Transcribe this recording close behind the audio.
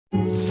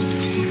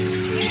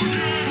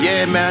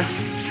Yeah, man.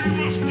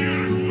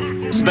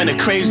 It's been a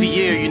crazy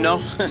year, you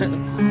know.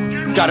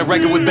 Got a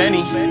record with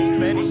Benny.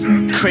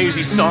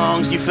 Crazy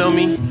songs, you feel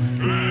me?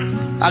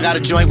 I got a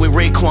joint with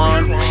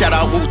Raekwon. Shout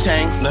out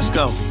Wu-Tang. Let's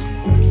go.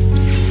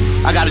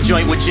 I got a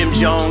joint with Jim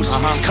Jones.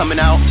 It's coming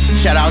out.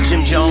 Shout out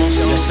Jim Jones.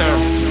 Yes, sir.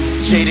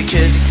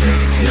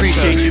 Jadakiss.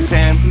 Appreciate you,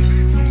 fam.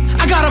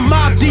 I got a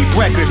Mobb Deep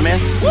record, man.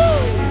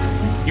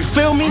 Woo! You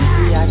feel me?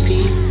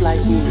 VIP like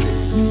music.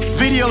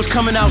 Videos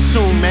coming out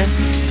soon, man.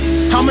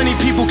 How many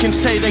people can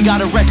say they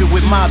got a record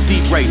with Mobb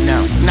Deep right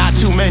now? Not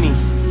too many.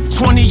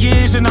 20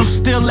 years and I'm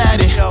still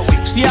at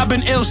it. See, I've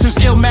been ill since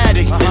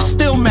Illmatic, and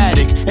still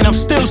Matic, and I'm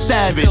still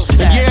savage. And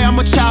yeah, I'm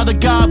a child of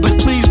God, but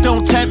please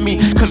don't tempt me.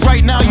 Cause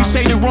right now you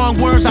say the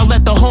wrong words, I'll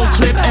let the whole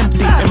clip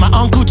empty. And my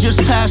uncle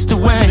just passed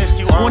away,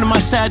 one of my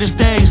saddest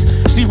days.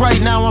 See,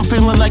 right now I'm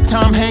feeling like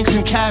Tom Hanks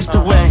in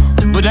Castaway.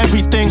 But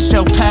everything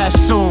shall pass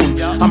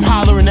soon. I'm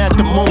hollering at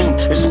the moon,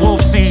 it's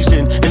wolf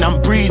season, and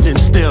I'm breathing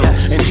still.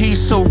 And he's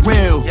so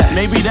real,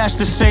 maybe that's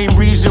the same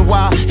reason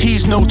why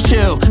he's no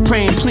chill.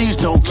 Praying please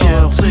don't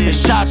kill. And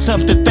shots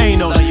up to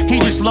Thanos, he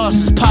just lost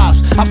his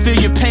pops. I feel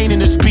your pain in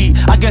this beat,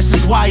 I guess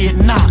it's why it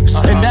knocks.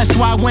 And that's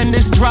why when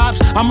this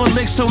drops, I'ma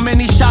lick so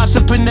many shots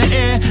up in the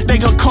air, they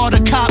gon' call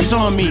the cops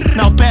on me.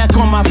 Now back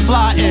on my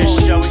fly-ish.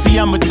 See,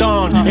 I'm a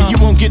don, and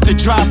you won't get the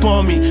drop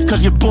on me,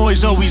 cause your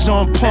boy's always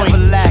on point.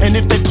 And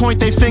if they point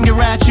their finger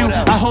at you,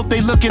 I hope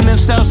they look in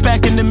themselves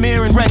back in the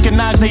mirror and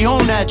recognize their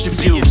own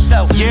attributes.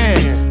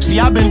 Yeah, see,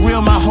 I've been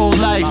real my whole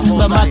life.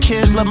 Love my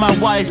kids, love my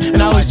wife,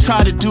 and I always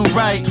try to do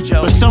right.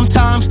 But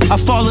sometimes I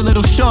fall a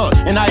little short,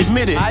 and I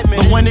admit it.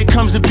 But when it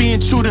comes to being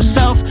true to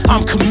self,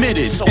 I'm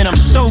committed, and I'm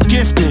so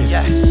gifted.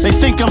 They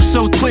think I'm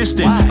so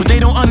twisted, but they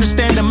don't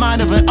understand the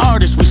mind of an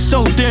artist. We're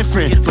so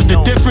different, but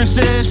the difference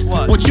is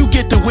what you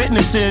get to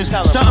witness is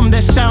something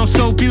that sounds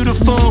so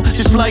beautiful,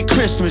 just like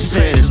Christmas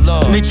is.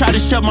 And they try to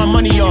shut my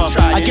money off.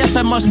 I guess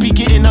I must be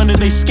getting under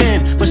their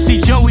skin, but see,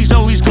 Joey's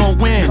always gonna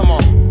win,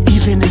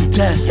 even in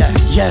death.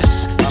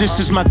 Yes, this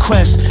is my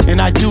quest,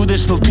 and I do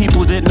this for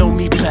people that know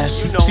me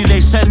best. See,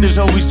 they said there's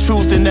always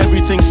truth in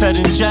everything said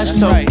in jest,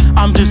 so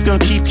I'm just gonna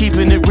keep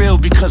keeping it real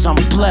because I'm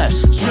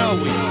blessed.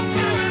 Joey.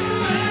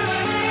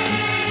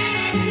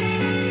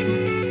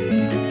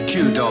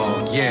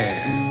 QDawg,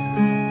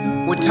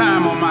 yeah. With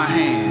time on my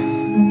hand,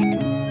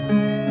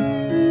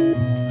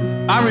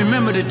 I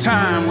remember the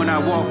time when I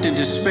walked in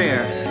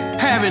despair,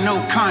 having no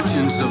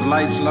conscience of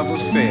life's love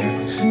affair,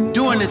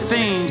 doing the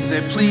things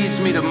that pleased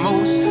me the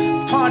most,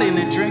 partying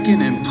and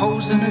drinking and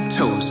posing a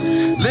toast,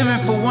 living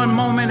for one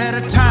moment at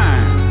a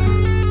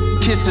time,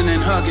 kissing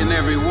and hugging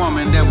every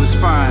woman that was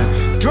fine.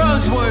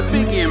 Drugs were a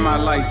biggie in my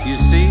life, you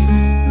see,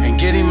 and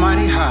getting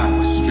mighty high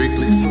was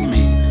strictly for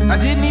me. I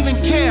didn't even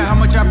care how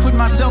much I put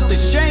myself to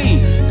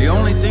shame. The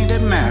only thing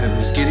that mattered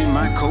was getting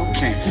my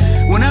cocaine.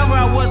 Whenever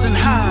I wasn't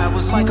high, I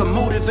was like a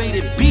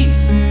motivated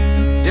beast,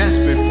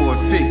 desperate for a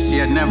fix,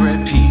 yet never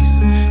at peace.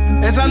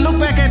 As I look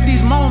back at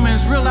these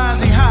moments,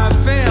 realizing how I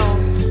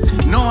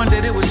failed, knowing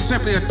that it was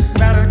simply a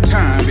matter of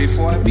time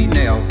before I'd be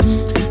nailed,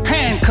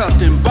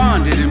 handcuffed and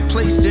bonded and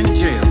placed in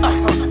jail.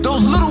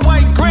 Those little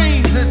white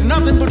grains, there's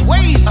nothing but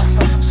waste,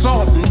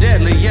 salt and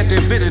deadly, yet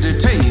they're bitter to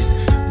taste.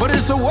 But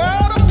it's a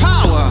world of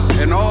power,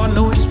 and all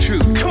know it's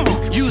true. Come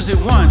on, use it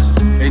once,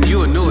 and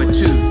you'll know it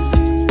too.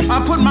 I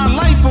put my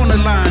life on the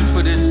line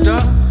for this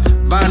stuff.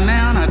 By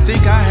now, I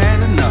think I had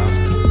enough.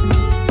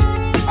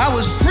 I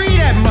was free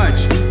that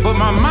much, but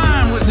my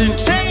mind was in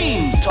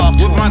chains,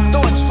 with my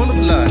thoughts full of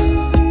lust.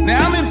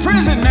 Now I'm in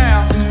prison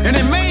now, and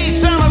it may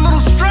sound a little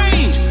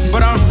strange,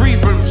 but I'm free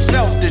from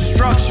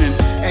self-destruction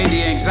and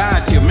the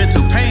anxiety of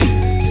mental pain.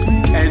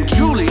 And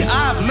truly,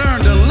 I've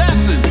learned a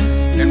lesson,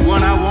 and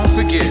one I won't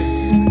forget.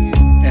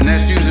 And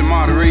that's using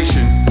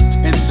moderation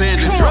and saying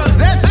to drugs,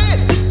 that's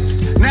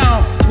it.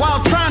 Now,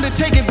 while trying to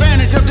take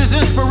advantage of this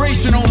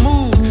inspirational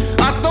mood,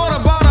 I thought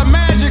about a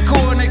magical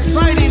and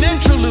exciting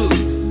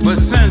interlude. But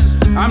since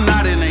I'm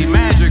not in a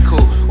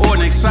magical or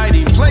an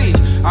exciting place,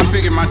 I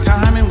figured my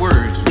time and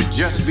words would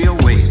just be a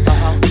waste.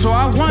 So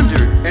I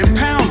wondered and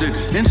pounded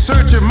in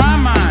search of my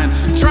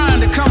mind, trying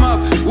to come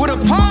up with a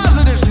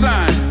positive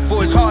sign,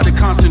 for it's hard to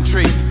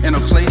concentrate in a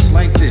place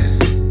like this,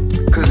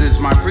 cause it's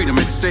my freedom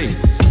at stake,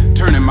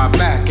 turning my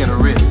back at a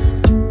risk.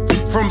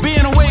 From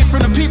being away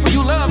from the people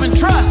you love and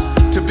trust,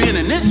 to being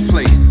in this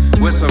place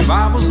where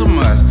survival's a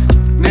must.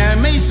 Now it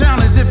may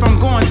sound as if I'm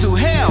going through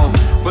hell,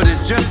 but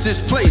it's just this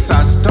place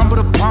I stumbled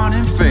upon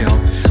and failed.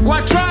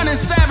 While trying to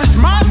establish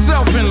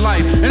myself in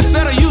life,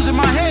 instead of using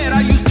my head,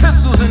 I use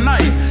pistols and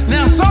knife.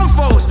 Now some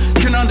folks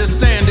can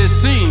understand this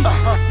scene,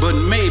 but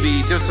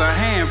maybe just a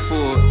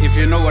handful, if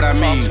you know what I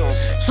mean.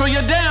 So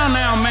you're down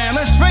now, man,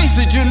 let's face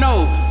it, you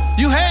know.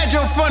 You had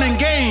your fun and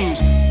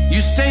games, you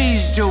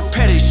staged your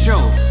petty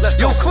show.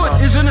 Your foot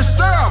is in the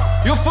stirrup,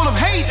 you're full of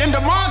hate and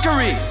the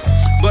mockery.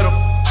 But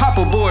hop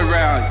aboard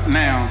right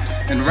now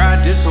and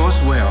ride this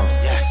horse well.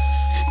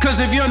 Cause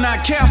if you're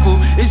not careful,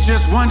 it's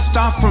just one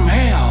stop from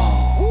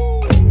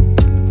hell.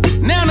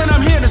 Now that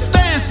I'm here to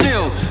stand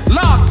still,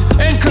 locked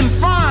and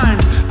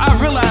confined, I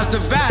realize the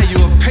value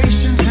of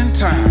patience and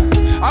time.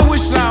 I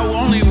wish I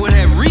only would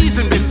have reached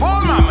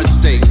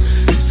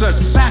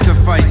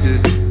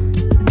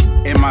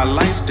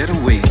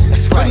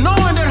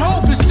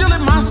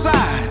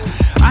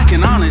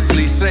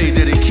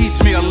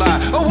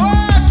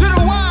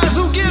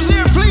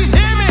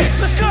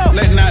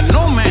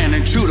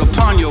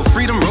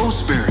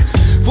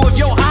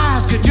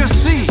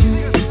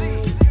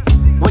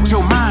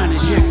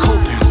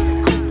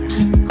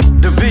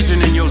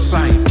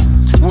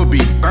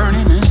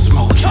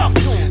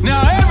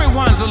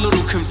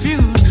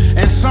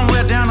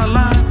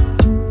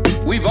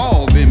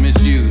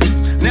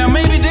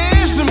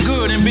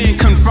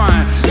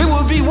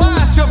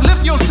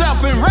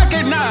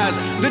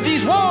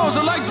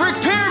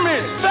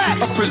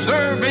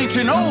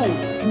ancient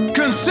old,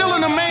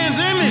 concealing a man's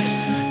image,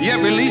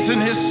 yet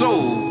releasing his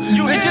soul.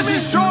 They just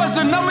as sure as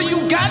the number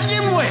you got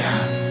them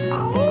where.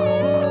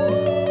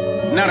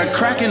 Not a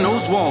crack in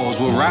those walls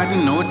will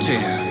riden nor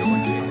tear.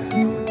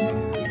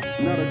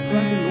 Not a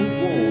crack in those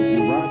walls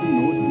will riden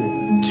nor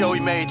tear. Joey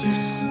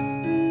Majors,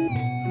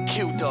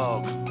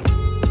 QDawg.